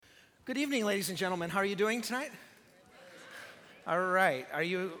Good evening, ladies and gentlemen. How are you doing tonight? All right. Are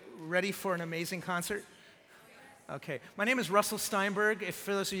you ready for an amazing concert? Okay. My name is Russell Steinberg,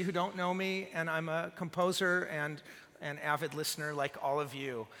 for those of you who don't know me, and I'm a composer and an avid listener like all of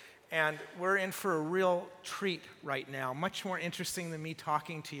you. And we're in for a real treat right now, much more interesting than me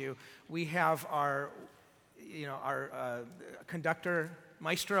talking to you. We have our conductor,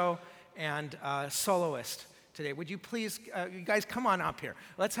 maestro, and soloist today. Would you please, you guys come on up here.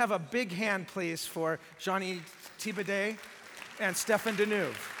 Let's have a big hand, please, for Jean-Yves Thibaudet and Stéphane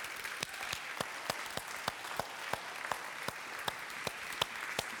Deneuve.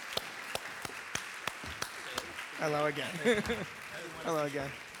 Hello again. Hello again.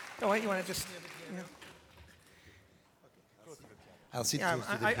 Oh, wait, you want to just... Yeah. I'll sit Yeah, close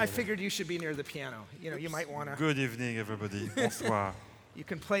to the piano. I figured you should be near the piano. You know, you might want to... Good evening, everybody. Bonsoir. You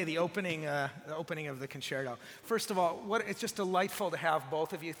can play the opening of the concerto. First of all, it's just delightful to have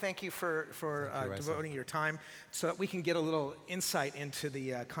both of you. Thank you for devoting your time so that we can get a little insight into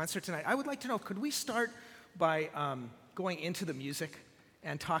the concert tonight. I would like to know, could we start by going into the music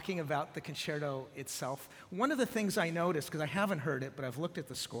and talking about the concerto itself? One of the things I noticed, because I haven't heard it, but I've looked at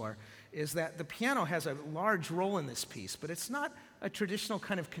the score, is that the piano has a large role in this piece, but it's not a traditional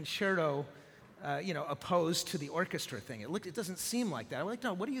kind of concerto opposed to the orchestra thing. It doesn't seem like that. I would like to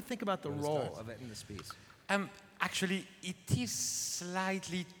know, what do you think about the role of it in this piece? Actually, it is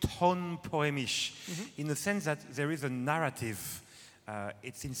slightly tone poemish in the sense that there is a narrative.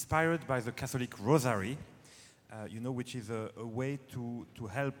 It's inspired by the Catholic Rosary, which is a way to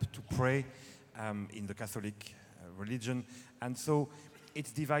help to pray in the Catholic religion. And so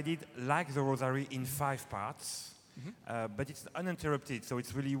it's divided like the Rosary in 5 parts, but it's uninterrupted. So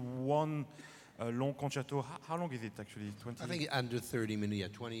it's really one long concerto. How long is it actually? 20? I think under 30 minutes, yeah,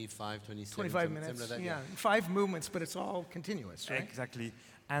 25, 27. 25 minutes, like that, yeah. 5 movements, but it's all continuous, right? Exactly.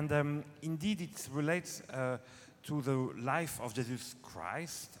 And indeed it relates to the life of Jesus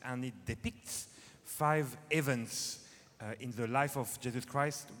Christ, and it depicts 5 events in the life of Jesus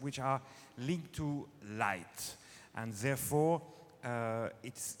Christ which are linked to light. And therefore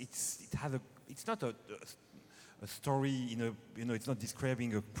it's not a story, it's not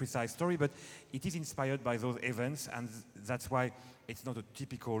describing a precise story, but it is inspired by those events, and that's why it's not a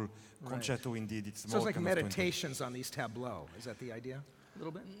typical concerto. Indeed, it's more. So it's like kind of meditations on these tableaux. Is that the idea? A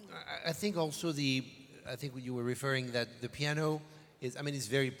little bit. I think also I think you were referring that the piano is, it's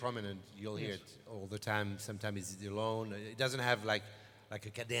very prominent. You'll hear it all the time. Sometimes it's alone. It doesn't have like a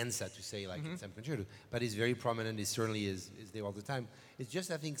cadenza to say like in some concerto, but it's very prominent. It certainly is there all the time. It's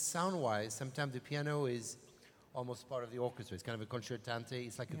just, I think, sound-wise, sometimes the piano is almost part of the orchestra. It's kind of a concertante.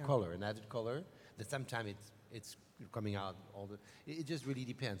 It's like a color, an added color. That sometimes it's coming out it just really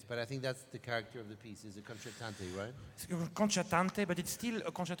depends. But I think that's the character of the piece, is a concertante, right? It's a concertante, but it's still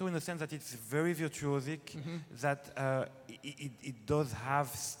a concerto in the sense that it's very virtuosic, that it does have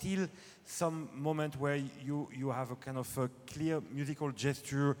still some moment where you have a kind of a clear musical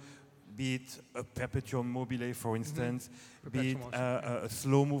gesture, be it a perpetuum mobile, for instance, be it a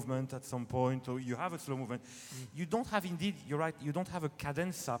slow movement at some point, or you have a slow movement. You don't have, indeed, you're right, you don't have a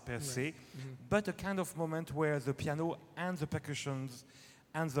cadenza per se, but a kind of moment where the piano and the percussions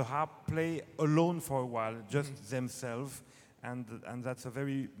and the harp play alone for a while, just themselves, and that's a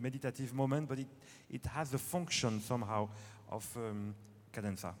very meditative moment, but it has the function somehow of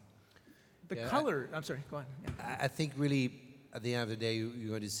cadenza. The color, I'm sorry, go on. Yeah. I think really, at the end of the day, you're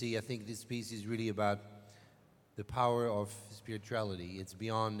going to see, I think this piece is really about the power of spirituality. It's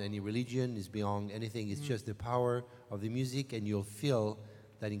beyond any religion, it's beyond anything. It's just the power of the music, and you'll feel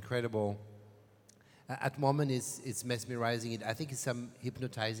that incredible... At moment, it's mesmerizing. I think it's some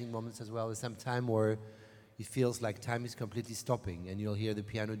hypnotizing moments as well. There's some time where it feels like time is completely stopping, and you'll hear the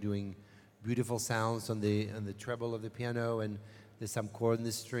piano doing beautiful sounds on the treble of the piano, and there's some chord in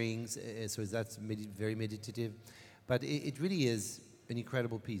the strings, so that's very meditative. But it really is an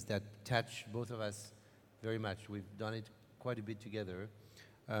incredible piece that touched both of us very much. We've done it quite a bit together.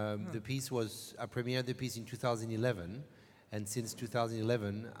 The piece I premiered the piece in 2011, and since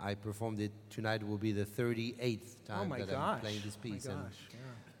 2011, I performed it. Tonight will be the 38th time I'm playing this piece. And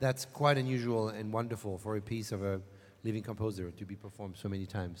that's quite unusual and wonderful for a piece of a living composer to be performed so many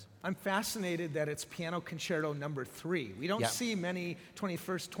times. I'm fascinated that it's Piano Concerto number 3. We don't see many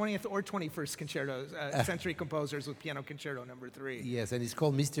 20th or 21st concertos, century composers with Piano Concerto number 3. Yes, and it's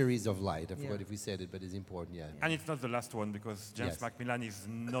called Mysteries of Light. I forgot if we said it, but it's important, And it's not the last one, because James Macmillan is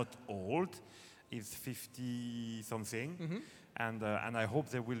not old. He's 50-something, and I hope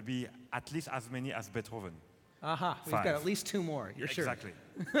there will be at least as many as Beethoven. Aha, we've got at least 2 more. You're sure? Exactly.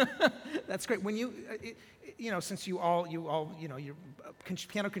 That's great. When you, since you all, your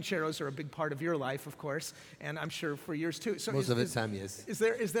piano concertos are a big part of your life, of course, and I'm sure for yours too. So Most of the time, yes. Is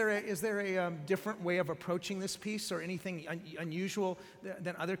there a different way of approaching this piece, or anything unusual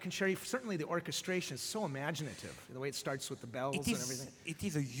than other concerti? Certainly, the orchestration is so imaginative. The way it starts with the bells and everything. It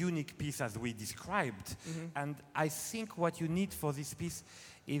is a unique piece, as we described, and I think what you need for this piece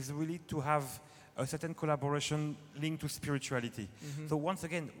is really to have a certain collaboration linked to spirituality. So once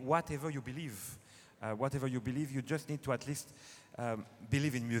again, whatever you believe, you just need to at least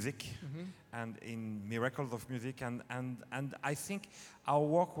believe in music and in miracles of music. And I think our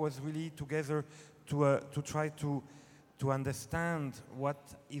work was really together to try to understand what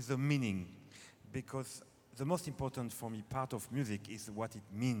is the meaning, because the most important for me part of music is what it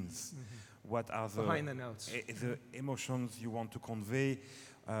means. What are the behind the notes, the emotions you want to convey.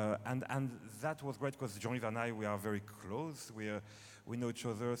 And that was great because Jean-Yves and I, we are very close. We know each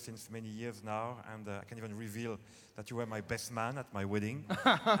other since many years now, and I can even reveal that you were my best man at my wedding.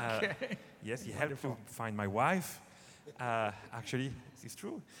 Okay. Yes, he helped to find my wife. Actually, it's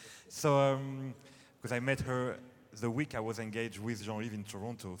true. So, because I met her the week I was engaged with Jean-Yves in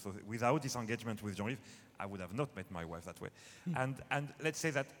Toronto. So without this engagement with Jean-Yves, I would have not met my wife that way. And let's say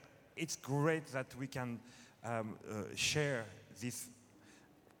that it's great that we can share this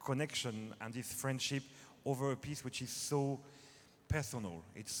connection and this friendship over a piece which is so personal.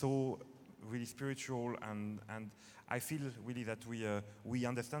 It's so really spiritual, and I feel really that we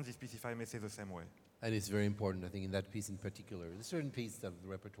understand this piece, if I may say, the same way. And it's very important, I think, in that piece in particular. There's certain pieces of the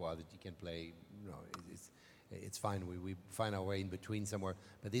repertoire that you can play, it's fine. We find our way in between somewhere.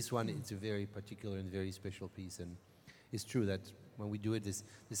 But this one, it's a very particular and very special piece. And it's true that when we do it, there's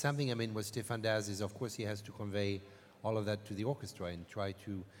something, what Stefan does is, of course, he has to convey all of that to the orchestra and try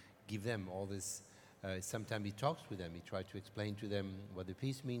to give them all this. Sometimes he talks with them. He tries to explain to them what the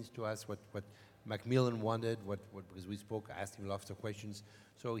piece means to us, what Macmillan wanted, because we spoke, asked him lots of questions.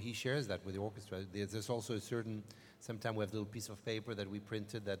 So he shares that with the orchestra. There's also a certain, sometimes we have a little piece of paper that we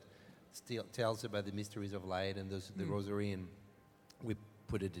printed that still tells about the mysteries of light and the rosary, and we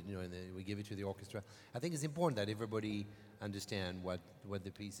put it, we give it to the orchestra. I think it's important that everybody understand what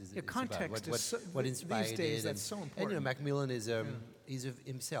the piece is context about. What inspired these days, it. That's so important. And Macmillan is he's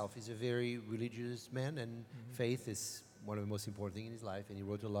a very religious man, and faith is one of the most important things in his life. And he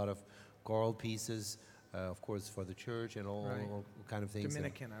wrote a lot of choral pieces, of course, for the church and all kind of things.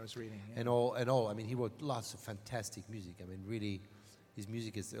 Dominican, I was reading. Yeah. And all. He wrote lots of fantastic music. Really, his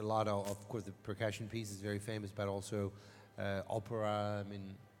music is a lot of course, the percussion piece is very famous, but also opera.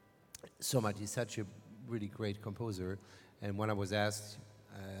 So much. He's such a really great composer. And when I was asked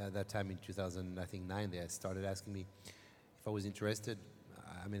at that time in 2009, they started asking me if I was interested.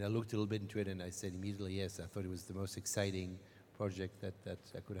 I looked a little bit into it, and I said immediately yes. I thought it was the most exciting project that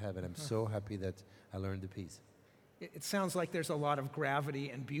I could have, and I'm so happy that I learned the piece. It sounds like there's a lot of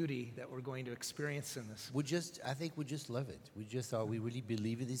gravity and beauty that we're going to experience in this. I think we just love it. We really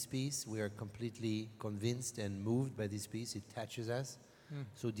believe in this piece. We are completely convinced and moved by this piece. It touches us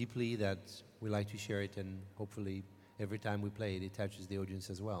so deeply that we like to share it, and hopefully every time we play it, it touches the audience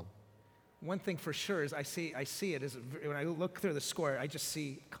as well. One thing for sure is I see it as when I look through the score, I just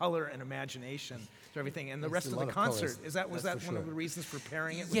see color and imagination to everything. And the rest of the concert, was that one of the reasons for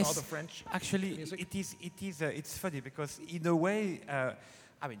pairing it with all the French music? It's funny because in a way,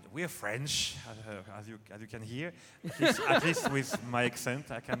 we're French, as you can hear. At least with my accent,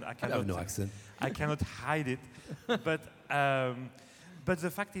 I have no accent. I cannot hide it, but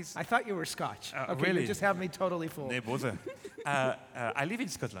the fact is... I thought you were Scotch. Okay, really? You just have me totally fooled. I live in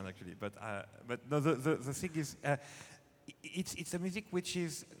Scotland, actually, but no, the thing is, it's a music which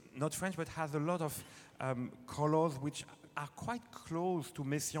is not French, but has a lot of colors which are quite close to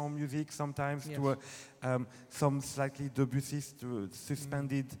Messiaen music sometimes, to some slightly Debussy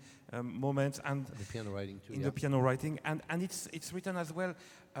suspended moments. And the piano writing, too. The piano writing. And it's written as well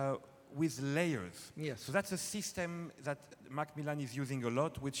with layers. Yes. So that's a system that Macmillan is using a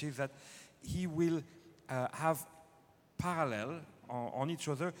lot, which is that he will have parallel on each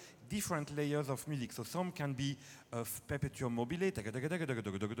other different layers of music. So some can be perpetuum mobile,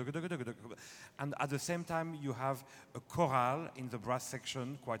 and at the same time you have a chorale in the brass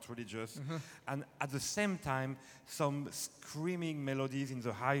section, quite religious, and at the same time some screaming melodies in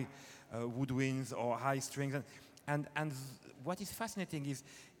the high woodwinds or high strings. And what is fascinating is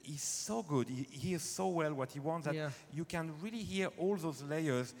he's so good, he hears so well what he wants that you can really hear all those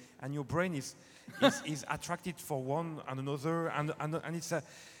layers, and your brain is attracted for one and another, and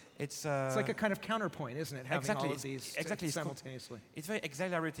It's like a kind of counterpoint, isn't it? Having exactly, all of these simultaneously. It's very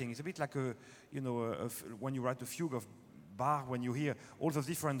exhilarating. It's a bit like when you write a fugue of Bach, when you hear all those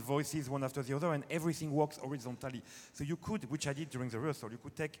different voices one after the other, and everything works horizontally. So you could, which I did during the rehearsal, you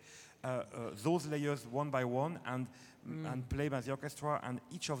could take those layers one by one and play by the orchestra, and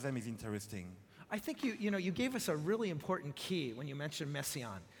each of them is interesting. I think you gave us a really important key when you mentioned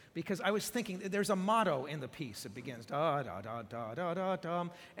Messiaen, because I was thinking there's a motto in the piece. It begins da da da da da da da,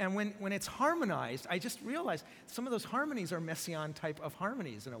 and when it's harmonized, I just realized some of those harmonies are Messiaen type of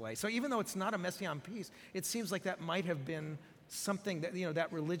harmonies in a way. So even though it's not a Messiaen piece, it seems like that might have been something that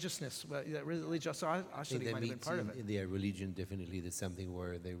that religiousness, that religiosity might have been part of it. In their religion, definitely, there's something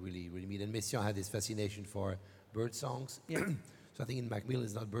where they really meet. And Messiaen had this fascination for bird songs. Yeah. So I think in Macmillan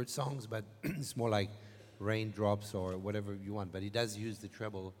it's not bird songs, but it's more like raindrops or whatever you want. But he does use the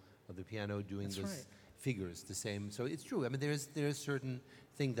treble of the piano doing those figures the same. So it's true. I mean, there is certain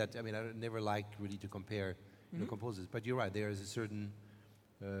thing that, I mean, I never like really to compare composers. But you're right, there is a certain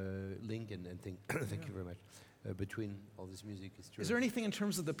link and thing, thank you very much, between all this music. Is true. Is there anything in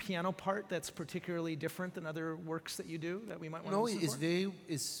terms of the piano part that's particularly different than other works that you do that we might want to listen for? No,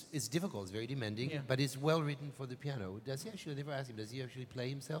 it's difficult. It's very demanding, but it's well written for the piano. Does he actually? I never asked him. Does he actually play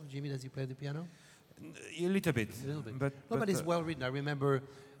himself, Jimmy? Does he play the piano? A little bit. But it's well written. I remember.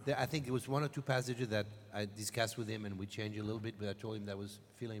 I think it was one or two passages that I discussed with him, and we changed a little bit. But I told him that I was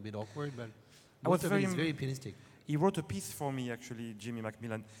feeling a bit awkward. But most of it is very pianistic. He wrote a piece for me, actually, Jimmy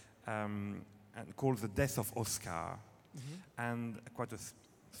Macmillan. And called The Death of Oscar, and quite a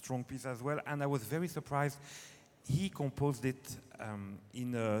strong piece as well. And I was very surprised. He composed it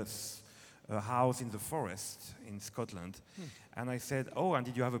in a house in the forest in Scotland. And I said, oh, and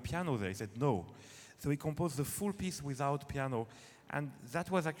did you have a piano there? He said, no. So he composed the full piece without piano. And that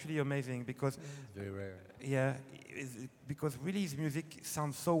was actually amazing because... very rare. Yeah, because really his music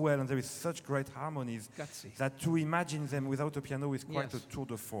sounds so well and there is such great harmonies that to imagine them without a piano is quite a tour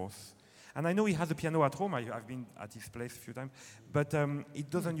de force. And I know he has a piano at home. I've been at his place a few times. But it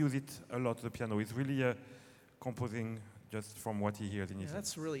doesn't use it a lot, the piano. It's really composing just from what he hears in his head.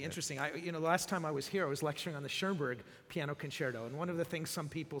 That's really interesting. The last time I was here, I was lecturing on the Schoenberg Piano Concerto. And one of the things some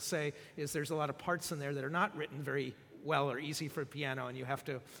people say is there's a lot of parts in there that are not written very well or easy for piano, and you have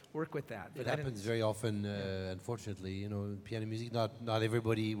to work with that. It happens very often, unfortunately. Piano music, not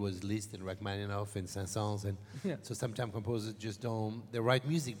everybody was Liszt and Rachmaninoff and Saint-Saëns, and so sometimes composers just they write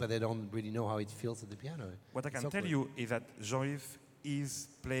music, but they don't really know how it feels at the piano. What I can tell you is that Jean-Yves is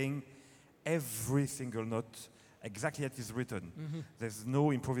playing every single note exactly as it's written. There's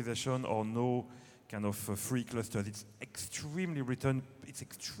no improvisation or no kind of free clusters. It's extremely written. It's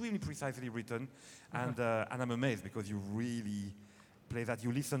extremely precisely written, and I'm amazed because you really play that.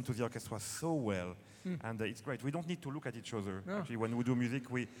 You listen to the orchestra so well, and it's great. We don't need to look at each other. No. Actually, when we do music,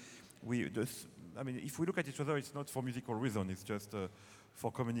 we just. I mean, if we look at each other, it's not for musical reason. It's just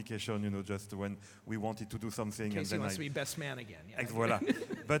for communication. Just when we wanted to do something. In case he wants to be best man again. Yeah. Voilà.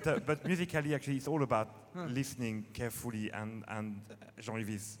 But musically, actually, it's all about listening carefully, and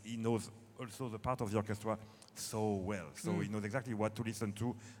Jean-Yves, he knows also the part of the orchestra so well. So he knows exactly what to listen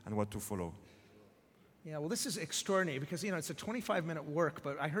to and what to follow. Yeah, well, this is extraordinary because, it's a 25-minute work,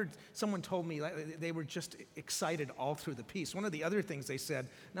 but I heard someone told me they were just excited all through the piece. One of the other things they said,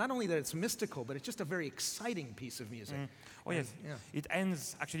 not only that it's mystical, but it's just a very exciting piece of music. Oh, yes. Yeah. It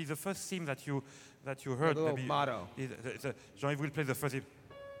ends, actually, the first theme that you heard. The little motto. Jean-Yves will play the first theme.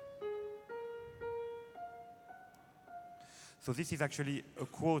 So this is actually a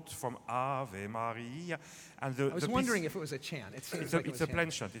quote from Ave Maria. And I was wondering if it was a chant. It's a plain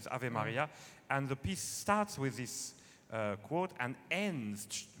chant. It's Ave Maria. And the piece starts with this quote and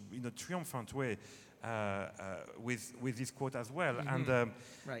ends in a triumphant way with this quote as well. And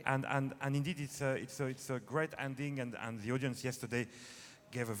indeed, it's a great ending. And the audience yesterday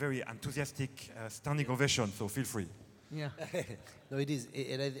gave a very enthusiastic standing ovation. So feel free. Yeah. No, it is.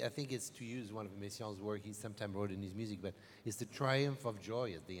 And I think it's, to use one of Messiaen's work, he sometimes wrote in his music, but it's the triumph of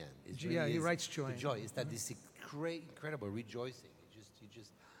joy at the end. He writes joy. The joy. It's that this incredible rejoicing. It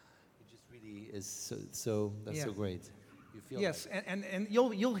just really is so that's so great. You feel like and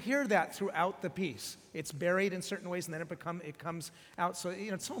you'll hear that throughout the piece. It's buried in certain ways, and then it comes out. So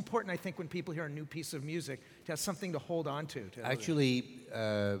it's so important, I think, when people hear a new piece of music, to have something to hold on to. Actually,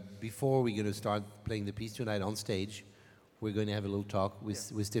 before we're going to start playing the piece tonight on stage, we're going to have a little talk with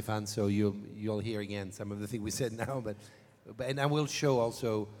Stéphane, so you'll hear again some of the things we said now, and I will show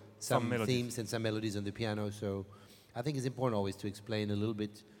also some themes and some melodies on the piano. So I think it's important always to explain a little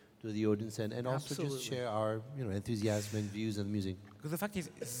bit to the audience and also just share our enthusiasm and views on music. Because the fact is,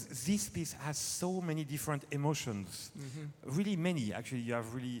 this piece has so many different emotions. Really many, actually. You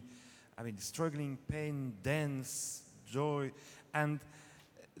have really, struggling, pain, dance, joy. And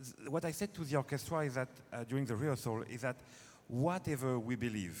what I said to the orchestra is that, during the rehearsal, is that whatever we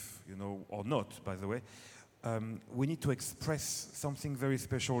believe, or not, by the way, we need to express something very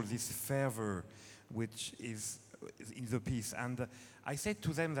special, this fervor, which is in the piece. And I said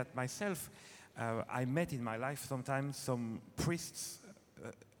to them that myself, I met in my life sometimes some priests,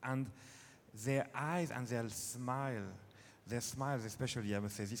 and their eyes and their smiles especially, I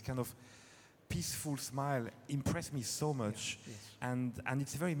must say, this kind of peaceful smile impressed me so much. Yes. And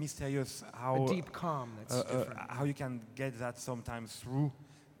it's very mysterious how a deep calm that's different. How you can get that sometimes through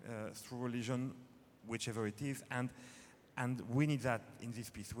religion, whichever it is, and we need that in this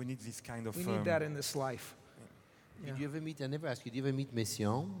piece. We need this kind of. We need that in this life. Did you ever meet? I never asked you. Did you ever meet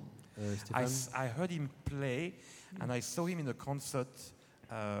Messiaen, Stéphane? I heard him play, and I saw him in a concert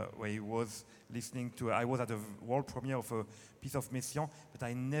where he was listening to. I was at a world premiere of a piece of Messiaen, but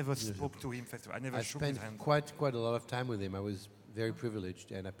I never spoke to him. I never shook his hand. I spent quite a lot of time with him. I was very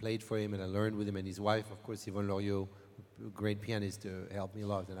privileged, and I played for him, and I learned with him and his wife, of course, Yvonne Loriot, a great pianist, helped me a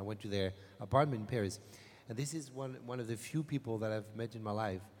lot. And I went to their apartment in Paris, and this is one of the few people that I've met in my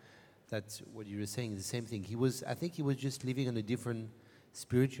life. That's what you were saying, the same thing. I think he was just living on a different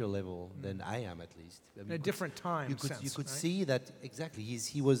spiritual level than I am, at least. In a different time. You could see that, exactly.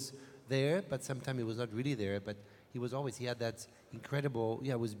 He was there, but sometimes he was not really there. But he had that incredible,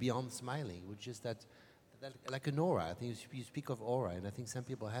 it was beyond smiling. It was just that like an aura. I think you speak of aura, and I think some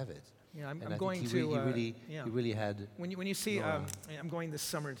people have it. Yeah, I'm I going think to. He really had. When you see, I'm going this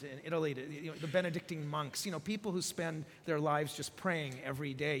summer to Italy to the Benedictine monks. People who spend their lives just praying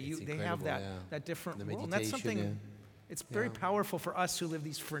every day. They have that different world. And that's something. Yeah. It's very powerful for us who live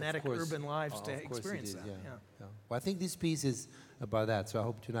these frenetic urban lives to experience that. Yeah. Well, I think this piece is about that. So I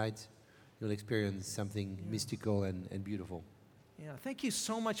hope tonight you'll experience something mystical and beautiful. Yeah, thank you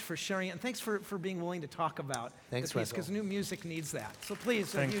so much for sharing it, and thanks for being willing to talk about the piece, because new music needs that. So please,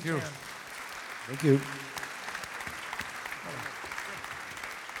 thank you. Thank you.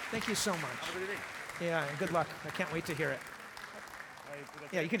 Thank you so much. Yeah, and good luck. I can't wait to hear it.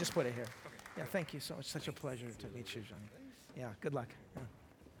 Yeah, you can just put it here. Yeah, thank you so much. Such a pleasure to meet you, Johnny. Yeah, good luck. Yeah.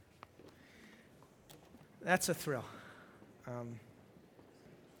 That's a thrill. Do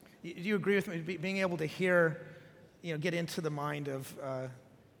you agree with me, being able to hear, get into the mind of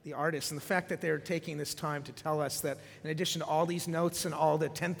the artists, and the fact that they're taking this time to tell us that in addition to all these notes and all the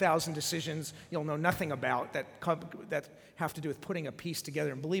 10,000 decisions you'll know nothing about that have to do with putting a piece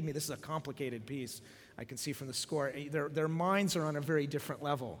together, and believe me, this is a complicated piece, I can see from the score, their minds are on a very different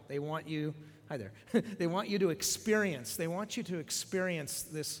level. They want you, hi there, they want you to experience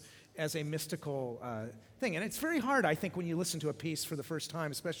this as a mystical thing. And it's very hard, I think, when you listen to a piece for the first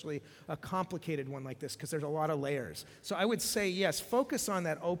time, especially a complicated one like this, because there's a lot of layers. So I would say, yes, focus on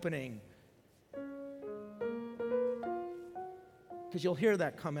that opening, because you'll hear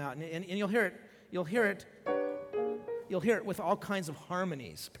that come out, and you'll hear it with all kinds of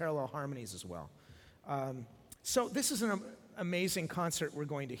harmonies, parallel harmonies as well. So this is an amazing concert we're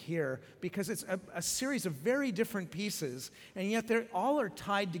going to hear, because it's a series of very different pieces, and yet they all are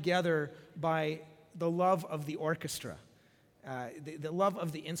tied together by the love of the orchestra, the love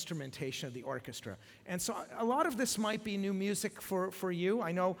of the instrumentation of the orchestra. And so a lot of this might be new music for you.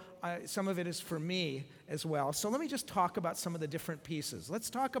 I know some of it is for me as well. So let me just talk about some of the different pieces. Let's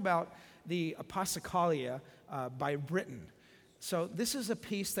talk about the Passacaglia by Britten. So this is a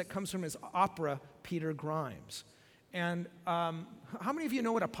piece that comes from his opera, Peter Grimes. And how many of you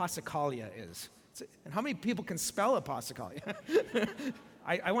know what a Passacaglia is? And how many people can spell a Passacaglia?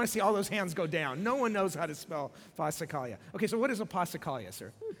 I want to see all those hands go down. No one knows how to spell Passacaglia. Okay, so what is a Passacaglia,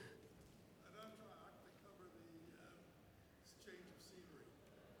 sir?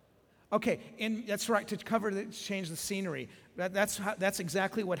 Okay, and that's right, to change the scenery. That's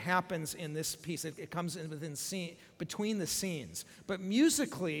exactly what happens in this piece. It comes in between the scenes. But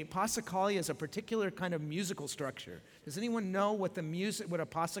musically, Passacaglia is a particular kind of musical structure. Does anyone know what a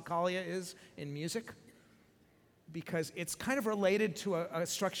Passacaglia is in music? Because it's kind of related to a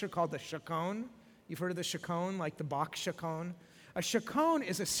structure called the chaconne. You've heard of the chaconne, like the Bach chaconne? A chaconne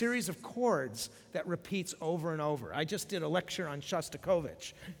is a series of chords that repeats over and over. I just did a lecture on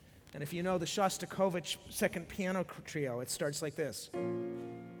Shostakovich. And if you know the Shostakovich second piano trio, it starts like this.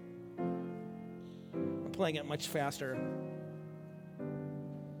 I'm playing it much faster.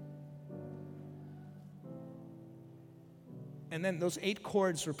 And then those 8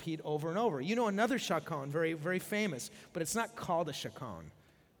 chords repeat over and over. You know another chaconne, very, very famous, but it's not called a chaconne.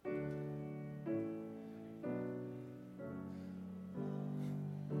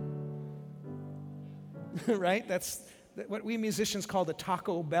 right? That's what we musicians call the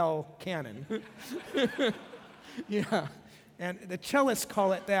Taco Bell canon. Yeah. And the cellists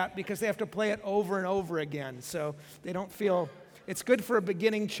call it that because they have to play it over and over again. So they don't feel, it's good for a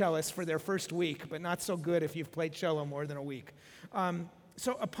beginning cellist for their first week, but not so good if you've played cello more than a week.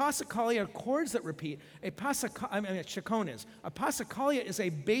 So a passacaglia are chords that repeat. Chaconas. A passacaglia is a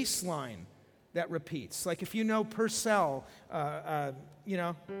bass line that repeats. Like if you know Purcell, you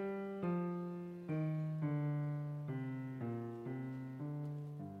know.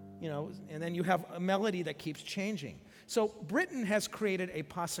 You know, and then you have a melody that keeps changing. So Britten has created a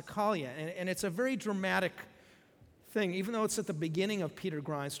passacaglia, and it's a very dramatic thing. Even though it's at the beginning of Peter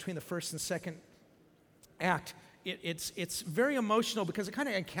Grimes, between the first and second act, it's very emotional because it kind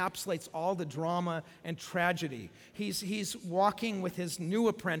of encapsulates all the drama and tragedy. He's walking with his new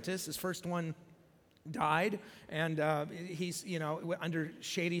apprentice. His first one died, and he's, you know, under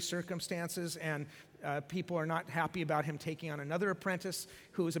shady circumstances, and people are not happy about him taking on another apprentice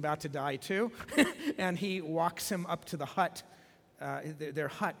who is about to die too. And he walks him up to the hut, their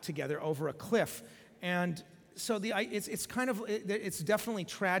hut together over a cliff. And so it's definitely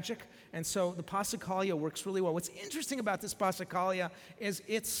tragic. And so the passacaglia works really well. What's interesting about this passacaglia is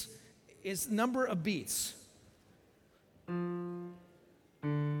its number of beats. Can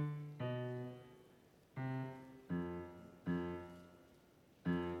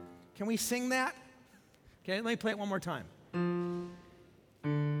we sing that? Okay, let me play it one more time.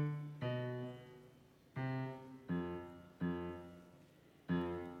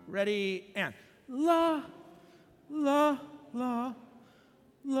 Ready, and la, la, la,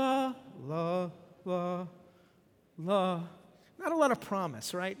 la, la, la, la. Not a lot of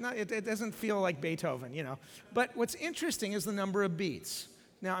promise, right? It doesn't feel like Beethoven, you know. But what's interesting is the number of beats.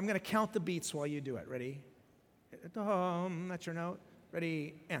 Now, I'm going to count the beats while you do it. Ready? That's your note.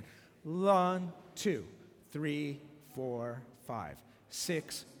 Ready, and 1, 2, 3, 4, 5,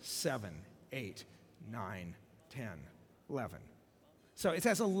 6, 7, 8, 9, 10, 11. So it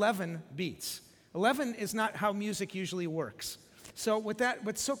has 11 beats. 11 is not how music usually works. So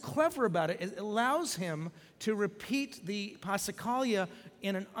what's so clever about it is it allows him to repeat the passacaglia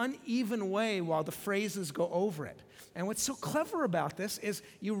in an uneven way while the phrases go over it. And what's so clever about this is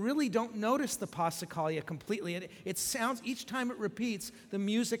you really don't notice the passacaglia completely. It sounds, each time it repeats, the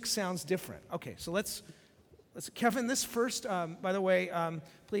music sounds different. Okay, so let's Kevin, this first, by the way,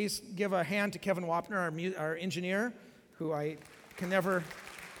 please give a hand to Kevin Wapner, our engineer, who I can never,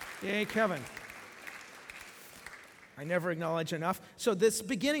 yay, Kevin. I never acknowledge enough. So this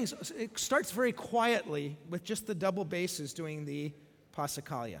beginning, it starts very quietly with just the double basses doing the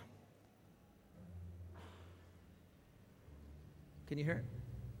passacaglia. Can you hear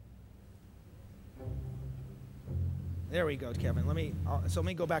it? There we go, Kevin. Let me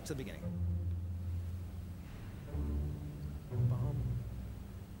go back to the beginning. Bum,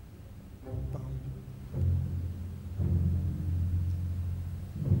 bum.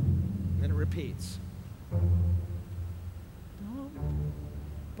 Then it repeats.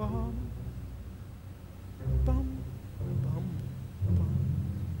 Bum, bum, bum, bum, bum.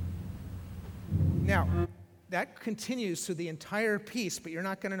 Now, that continues through the entire piece, but you're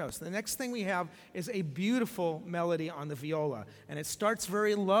not going to notice. The next thing we have is a beautiful melody on the viola, and it starts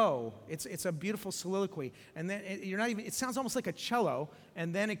very low. It's a beautiful soliloquy, and then it sounds almost like a cello,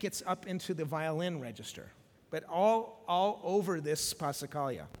 and then it gets up into the violin register, but all over this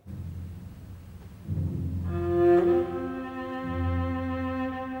passacaglia.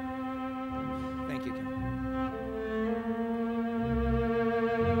 Thank you, Kim.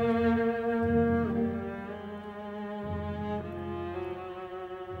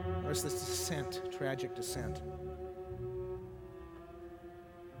 There's this descent, tragic descent.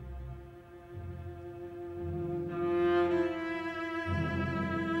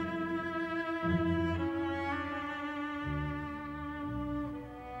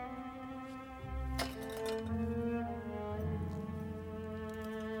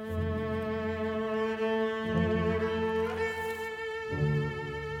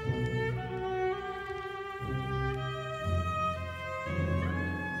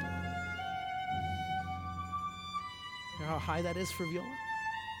 How high that is for viola?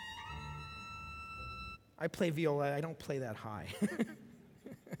 I play viola, I don't play that high.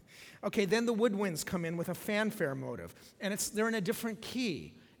 Okay, then the woodwinds come in with a fanfare motive, and they're in a different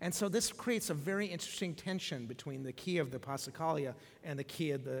key. And so this creates a very interesting tension between the key of the passacaglia and the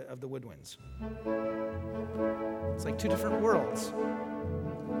key of the woodwinds. It's like two different worlds.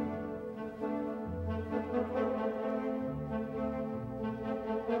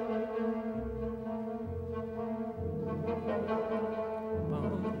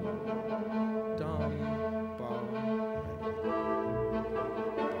 Bum, dum,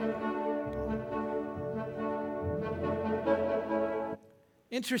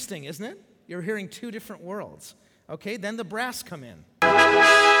 Interesting, isn't it? You're hearing two different worlds. Okay, then the brass come in.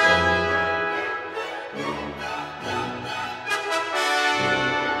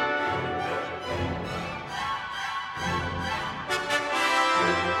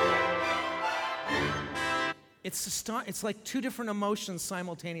 It's like two different emotions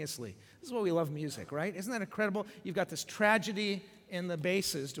simultaneously. This is why we love music, right? Isn't that incredible? You've got this tragedy in the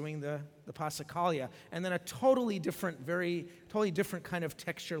basses doing the Passacaglia, and then a totally different kind of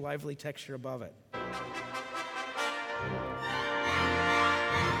texture, lively texture above it.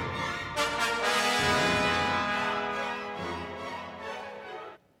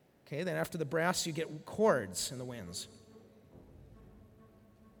 Okay, then after the brass, you get chords in the winds.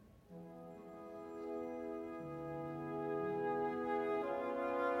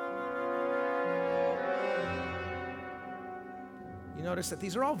 You notice that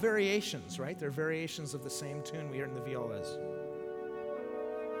these are all variations, right? They're variations of the same tune we hear in the violas.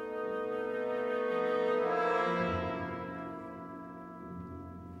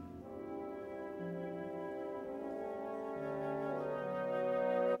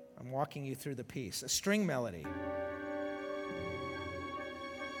 I'm walking you through the piece. A string melody.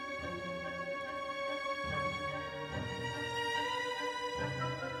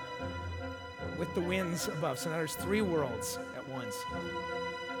 With the winds above. So now there's three worlds at once.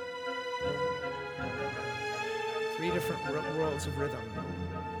 Three different worlds of rhythm.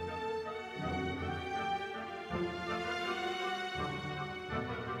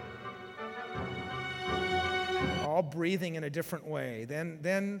 All breathing in a different way.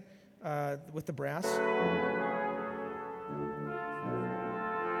 Then with the brass.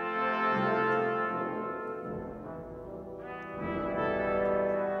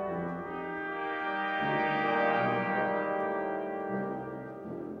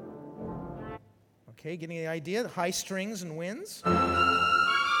 Okay, getting the idea, the high strings and winds.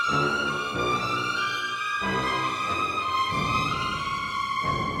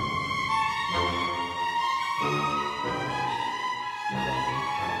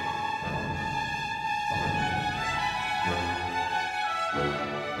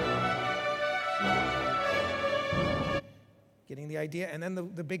 Getting the idea, and then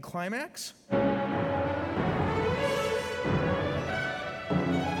the big climax.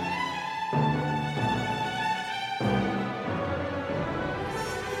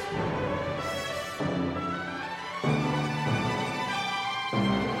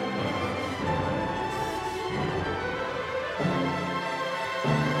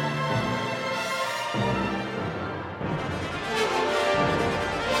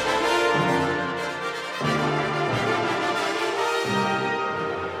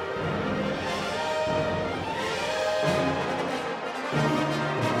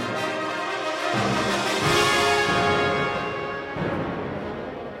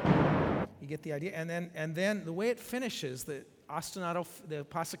 Get the idea, and then the way it finishes, the ostinato, the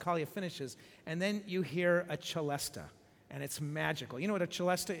Passacaglia finishes, and then you hear a celesta, and it's magical. You know what a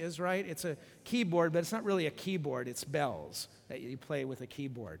celesta is, right? It's a keyboard, but it's not really a keyboard. It's bells that you play with a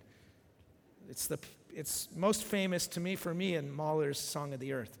keyboard. It's most famous for me in Mahler's Song of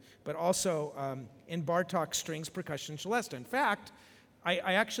the Earth, but also in Bartók's strings percussion celesta. In fact,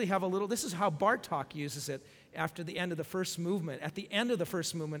 I actually have a little. This is how Bartók uses it after the end of the first movement. At the end of the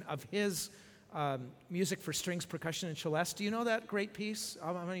first movement of his music for strings, percussion, and celeste. Do you know that great piece?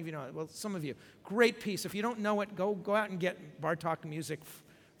 How many of you know it? Well, some of you. Great piece. If you don't know it, go out and get Bartók music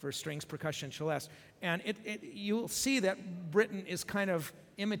for strings, percussion, and celeste. And you'll see that Britten is kind of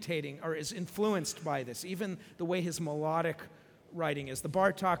imitating or is influenced by this, even the way his melodic writing is. The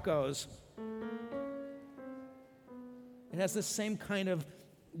Bartók goes. It has this same kind of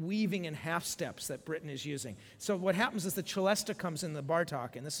weaving in half steps that Britten is using. So what happens is the celesta comes in the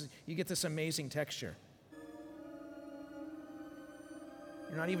Bartók, and you get this amazing texture.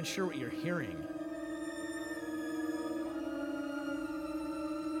 You're not even sure what you're hearing.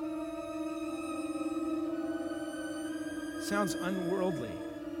 Sounds unworldly.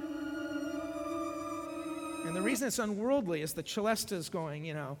 And the reason it's unworldly is the celesta is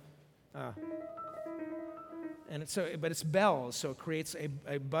going, but it's bells, so it creates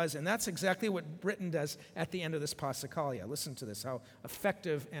a buzz. And that's exactly what Britten does at the end of this Passacaglia. Listen to this, how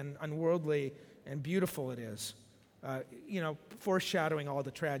effective and unworldly and beautiful it is. Foreshadowing all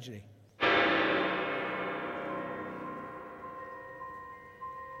the tragedy.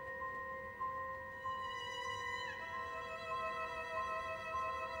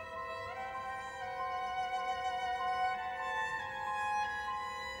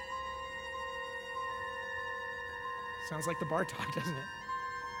 Sounds like the Bartók, doesn't it?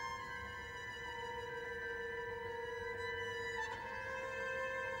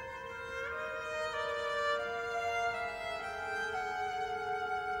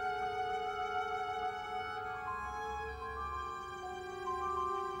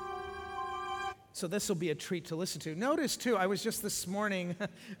 So this will be a treat to listen to. Notice, too, I was just this morning,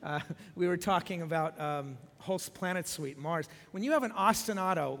 we were talking about Holst's Planet Suite, Mars. When you have an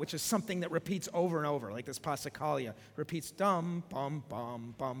ostinato, which is something that repeats over and over, like this Passacaglia, repeats dum, bum,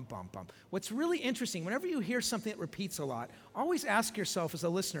 bum, bum, bum, bum. What's really interesting, whenever you hear something that repeats a lot, always ask yourself as a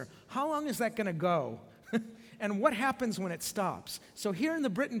listener, how long is that going to go? And what happens when it stops? So here in the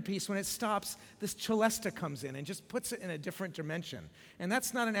Britten piece, when it stops, this celesta comes in and just puts it in a different dimension. And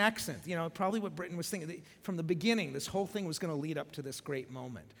that's not an accident. You know, probably what Britten was thinking. From the beginning, this whole thing was going to lead up to this great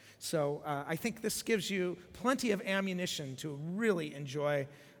moment. So I think this gives you plenty of ammunition to really enjoy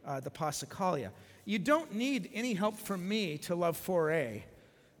the Passacaglia. You don't need any help from me to love Fauré.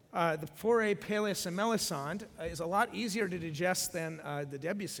 The Fauré, Pélias, and Melisande is a lot easier to digest than the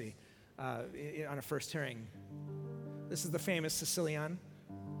Debussy on a first hearing. This is the famous Sicilian.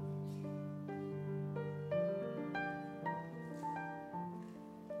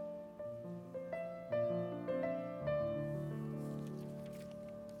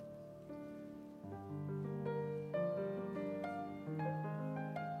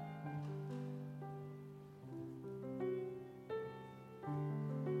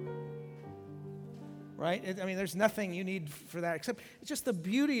 Right? I mean, there's nothing you need for that except it's just the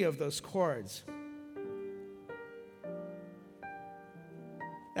beauty of those chords.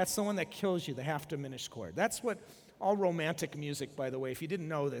 That's the one that kills you, the half-diminished chord. That's what all romantic music, by the way, if you didn't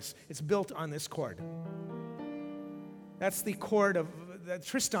know this, it's built on this chord. That's the chord of the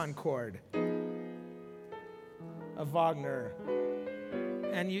Tristan chord of Wagner.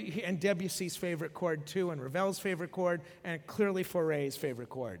 And Debussy's favorite chord, too, and Ravel's favorite chord, and clearly Fauré's favorite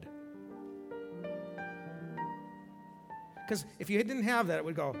chord. Because if you didn't have that, it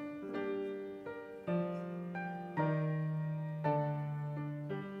would go.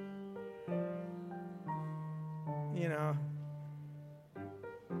 You know,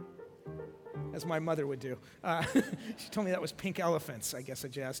 as my mother would do. She told me that was Pink Elephants, I guess, a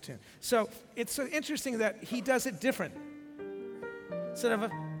jazz tune. So it's so interesting that he does it different. Instead of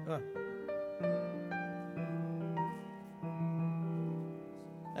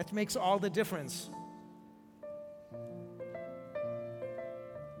that makes all the difference.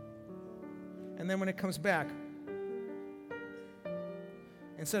 And then when it comes back,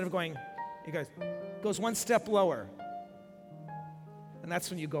 instead of going, it goes one step lower. And that's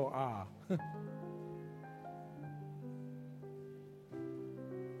when you go, ah.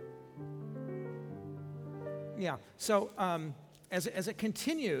 Yeah, so as it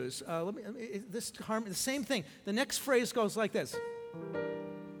continues, the same thing. The next phrase goes like this.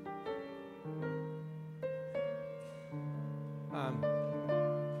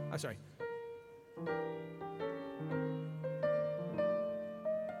 Sorry.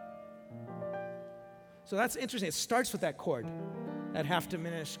 So that's interesting. It starts with that chord, that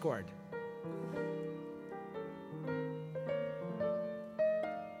half-diminished chord.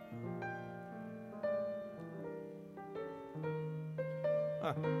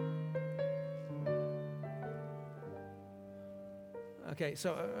 Okay,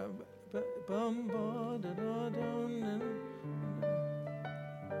 so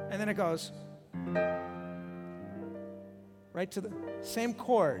and then it goes right to the same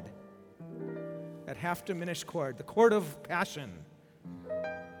chord, that half-diminished chord, the chord of passion.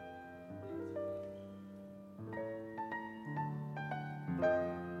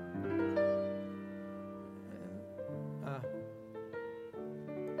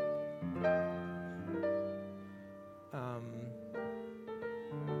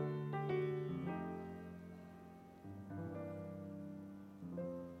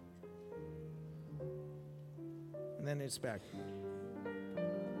 And then it's back.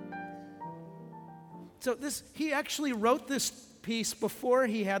 So he actually wrote this piece before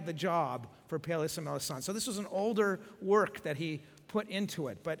he had the job for Pélias and Melisande. So this was an older work that he put into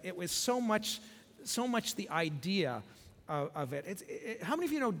it, but it was so much the idea of it. How many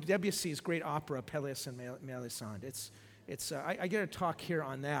of you know Debussy's great opera, Pélias and Melisande? I get a talk here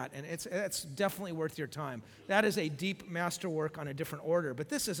on that, and it's definitely worth your time. That is a deep masterwork on a different order, but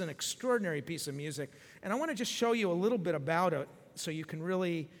this is an extraordinary piece of music, and I want to just show you a little bit about it so you can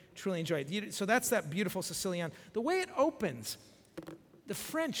really, truly enjoy it. So that's that beautiful Sicilian. The way it opens, the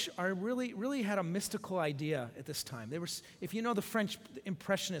French really had a mystical idea at this time. If you know the French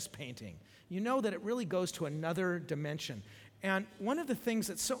Impressionist painting, you know that it really goes to another dimension. And one of the things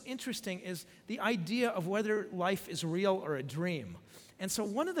that's so interesting is the idea of whether life is real or a dream. And so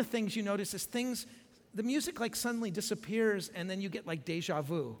one of the things you notice is the music like suddenly disappears and then you get like deja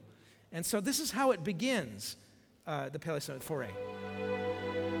vu. And so this is how it begins, the Pélias and Fauré.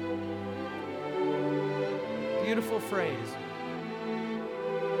 Beautiful phrase.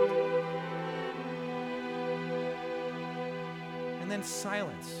 and then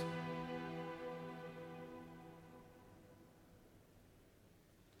silence.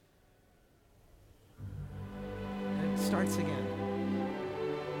 And it starts again.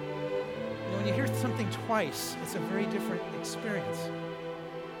 And when you hear something twice, it's a very different experience.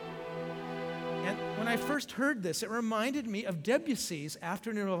 And when I first heard this, it reminded me of Debussy's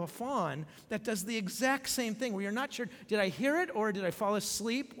Afternoon of a Faun that does the exact same thing, where you're not sure, did I hear it, or did I fall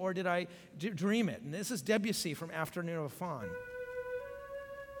asleep, or did I dream it? And this is Debussy from Afternoon of a Faun.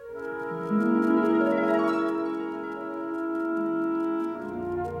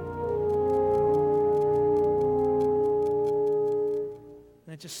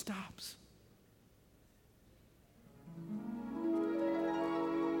 And it just stops.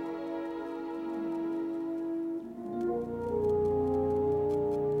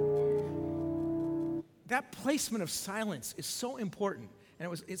 That placement of silence is so important,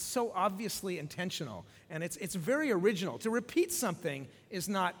 and it's so obviously intentional, and it's very original. To repeat something is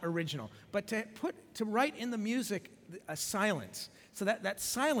not original, but to write in the music a silence, so that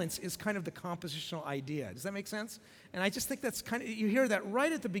silence is kind of the compositional idea. Does that make sense? And I just think that's kind of, you hear that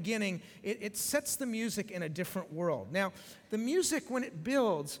right at the beginning, it sets the music in a different world. Now, the music, when it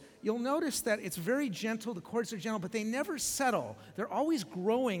builds, you'll notice that it's very gentle, the chords are gentle, but they never settle. They're always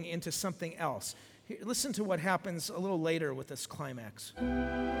growing into something else. Listen to what happens a little later with this climax.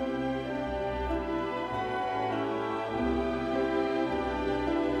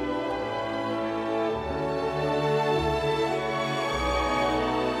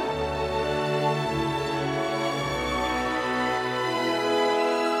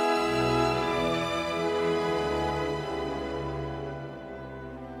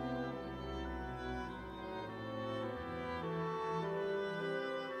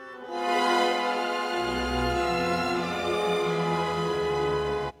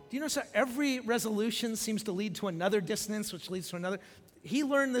 Do you notice how every resolution seems to lead to another dissonance, which leads to another? He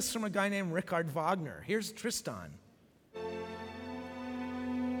learned this from a guy named Richard Wagner. Here's Tristan.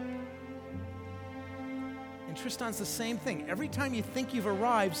 And Tristan's the same thing. Every time you think you've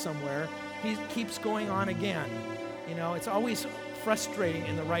arrived somewhere, he keeps going on again. You know, it's always frustrating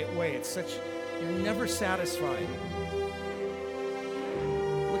in the right way. It's such, you're never satisfied.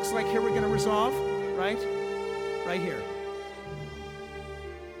 Looks like here we're going to resolve, right? Right here.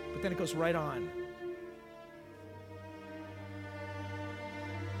 But then it goes right on.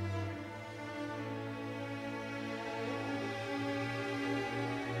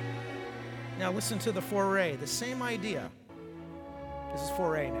 Now listen to the foray, the same idea. This is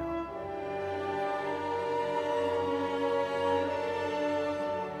foray now.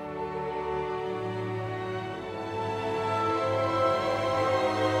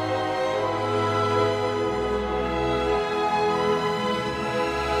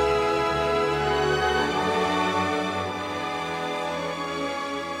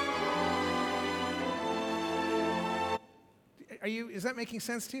 Is that making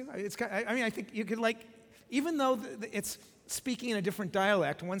sense to you? I think you could, like, even though it's speaking in a different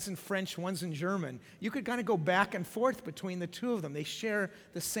dialect, one's in French, one's in German, you could kind of go back and forth between the two of them. They share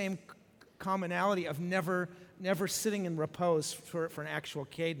the same commonality of never sitting in repose for an actual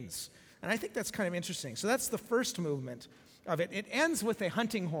cadence. And I think that's kind of interesting. So that's the first movement of it. It ends with a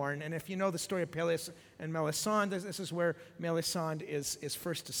hunting horn, and if you know the story of Pélias and Mélisande, this is where Mélisande is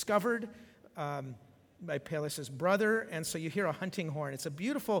first discovered. By Pélias' brother, and so you hear a hunting horn. It's a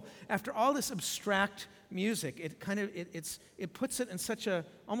beautiful, after all this abstract music, it puts it in such a,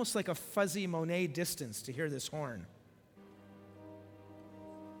 almost like a fuzzy Monet distance to hear this horn.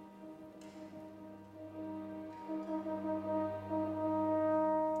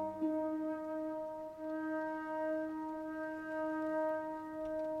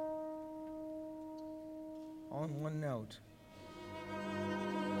 All in one note.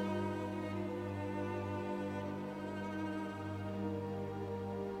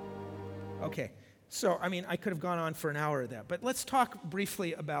 Okay, so, I mean, I could have gone on for an hour of that, but let's talk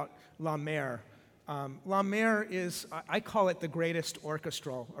briefly about La Mer. La Mer is, I call it the greatest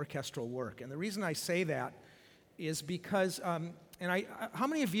orchestral work, and the reason I say that is because, how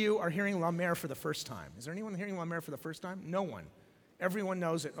many of you are hearing La Mer for the first time? Is there anyone hearing La Mer for the first time? No one. Everyone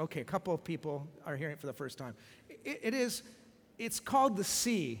knows it. Okay, a couple of people are hearing it for the first time. It's called the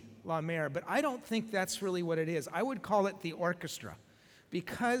sea, La Mer, but I don't think that's really what it is. I would call it the orchestra,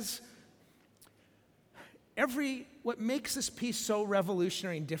 because what makes this piece so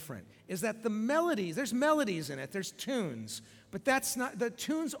revolutionary and different is that the melodies, there's melodies in it, there's tunes, but the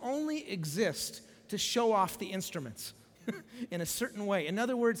tunes only exist to show off the instruments in a certain way. In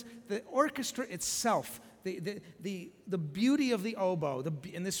other words, the orchestra itself, the beauty of the oboe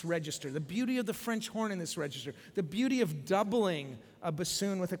in this register, the beauty of the French horn in this register, the beauty of doubling a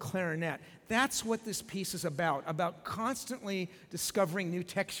bassoon with a clarinet. That's what this piece is about constantly discovering new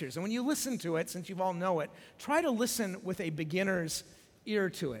textures. And when you listen to it, since you all know it, try to listen with a beginner's ear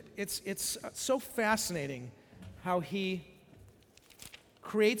to it. It's so fascinating how he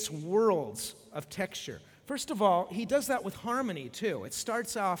creates worlds of texture. First of all, he does that with harmony, too. It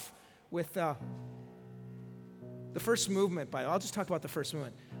starts off with the first movement. I'll just talk about the first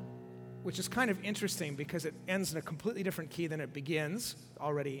movement, which is kind of interesting because it ends in a completely different key than it begins.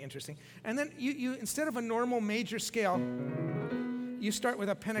 Already interesting. And then you instead of a normal major scale, you start with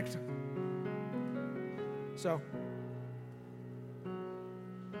a pentatonic. So,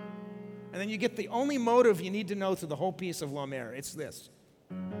 and then you get the only motive you need to know through the whole piece of La Mer. It's this.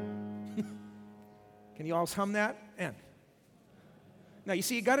 Can you all hum that? And now you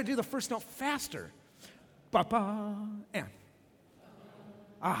see, you got to do the first note faster. Ba-ba, and.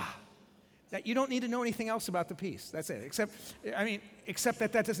 That you don't need to know anything else about the piece. That's it. Except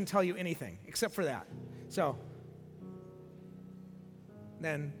that doesn't tell you anything, except for that. So,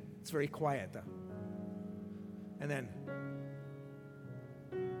 then it's very quiet, though. And then.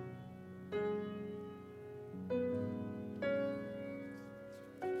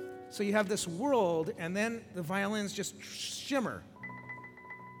 So you have this world, and then the violins just shimmer.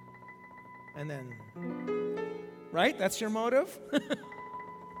 And then, right? That's your motive?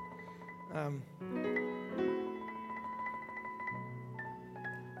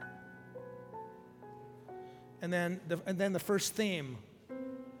 And then the first theme.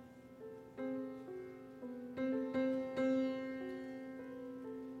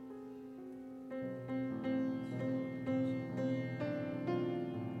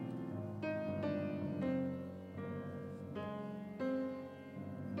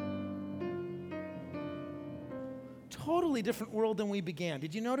 Totally different world than we began.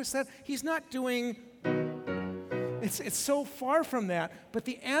 Did you notice that? He's not doing, it's so far from that, but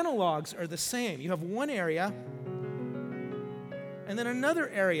the analogs are the same. You have one area, and then another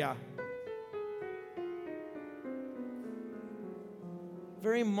area.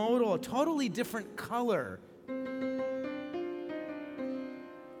 Very modal, a totally different color.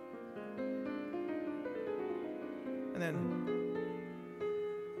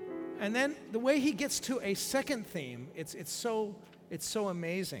 And then the way he gets to a second theme, it's so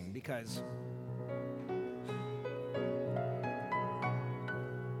amazing because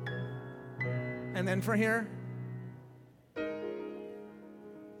and then from here,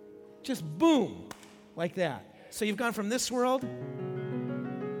 just boom, like that. So you've gone from this world,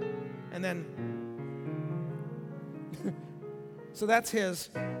 and then so that's his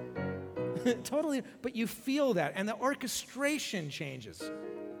totally, but you feel that, and the orchestration changes.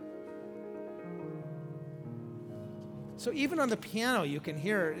 So even on the piano, you can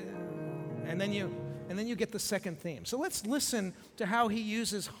hear, and then you get the second theme. So let's listen to how he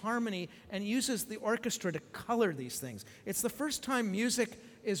uses harmony and uses the orchestra to color these things. It's the first time music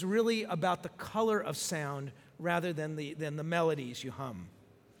is really about the color of sound rather than the melodies you hum.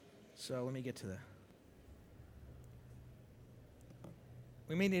 So let me get to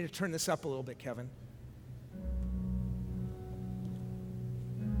we may need to turn this up a little bit, Kevin.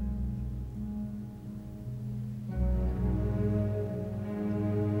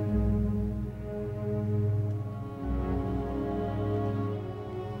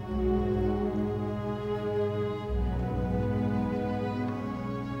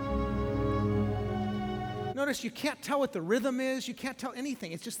 Notice you can't tell what the rhythm is, you can't tell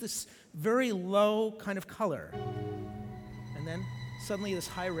anything. It's just this very low kind of color. And then suddenly this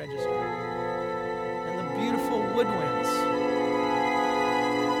high register. And the beautiful woodwinds.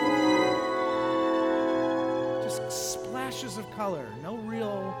 Just splashes of color, no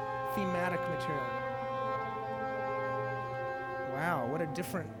real thematic material. Wow, what a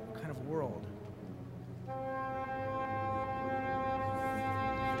different kind of world.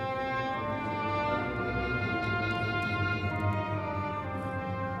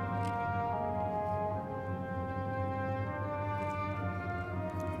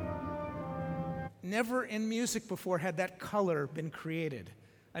 Never in music before had that color been created.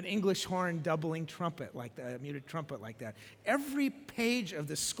 An English horn doubling trumpet like that, a muted trumpet like that. Every page of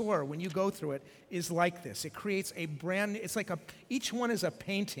the score, when you go through it, is like this. It creates a it's like each one is a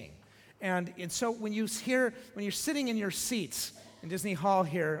painting. And so when you're sitting in your seats in Disney Hall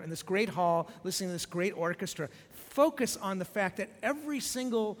here, in this great hall, listening to this great orchestra, focus on the fact that every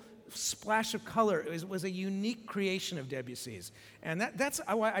single splash of color was a unique creation of Debussy's. And that's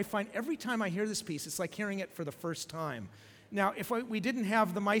why I find every time I hear this piece, it's like hearing it for the first time. Now, if we didn't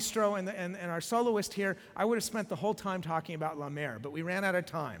have the maestro and our soloist here, I would have spent the whole time talking about La Mer, but we ran out of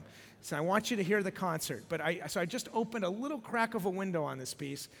time. So I want you to hear the concert. So I just opened a little crack of a window on this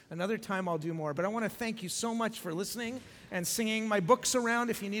piece. Another time I'll do more. But I want to thank you so much for listening and singing. My book's around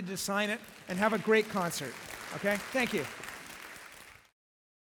if you needed to sign it. And have a great concert. Okay? Thank you.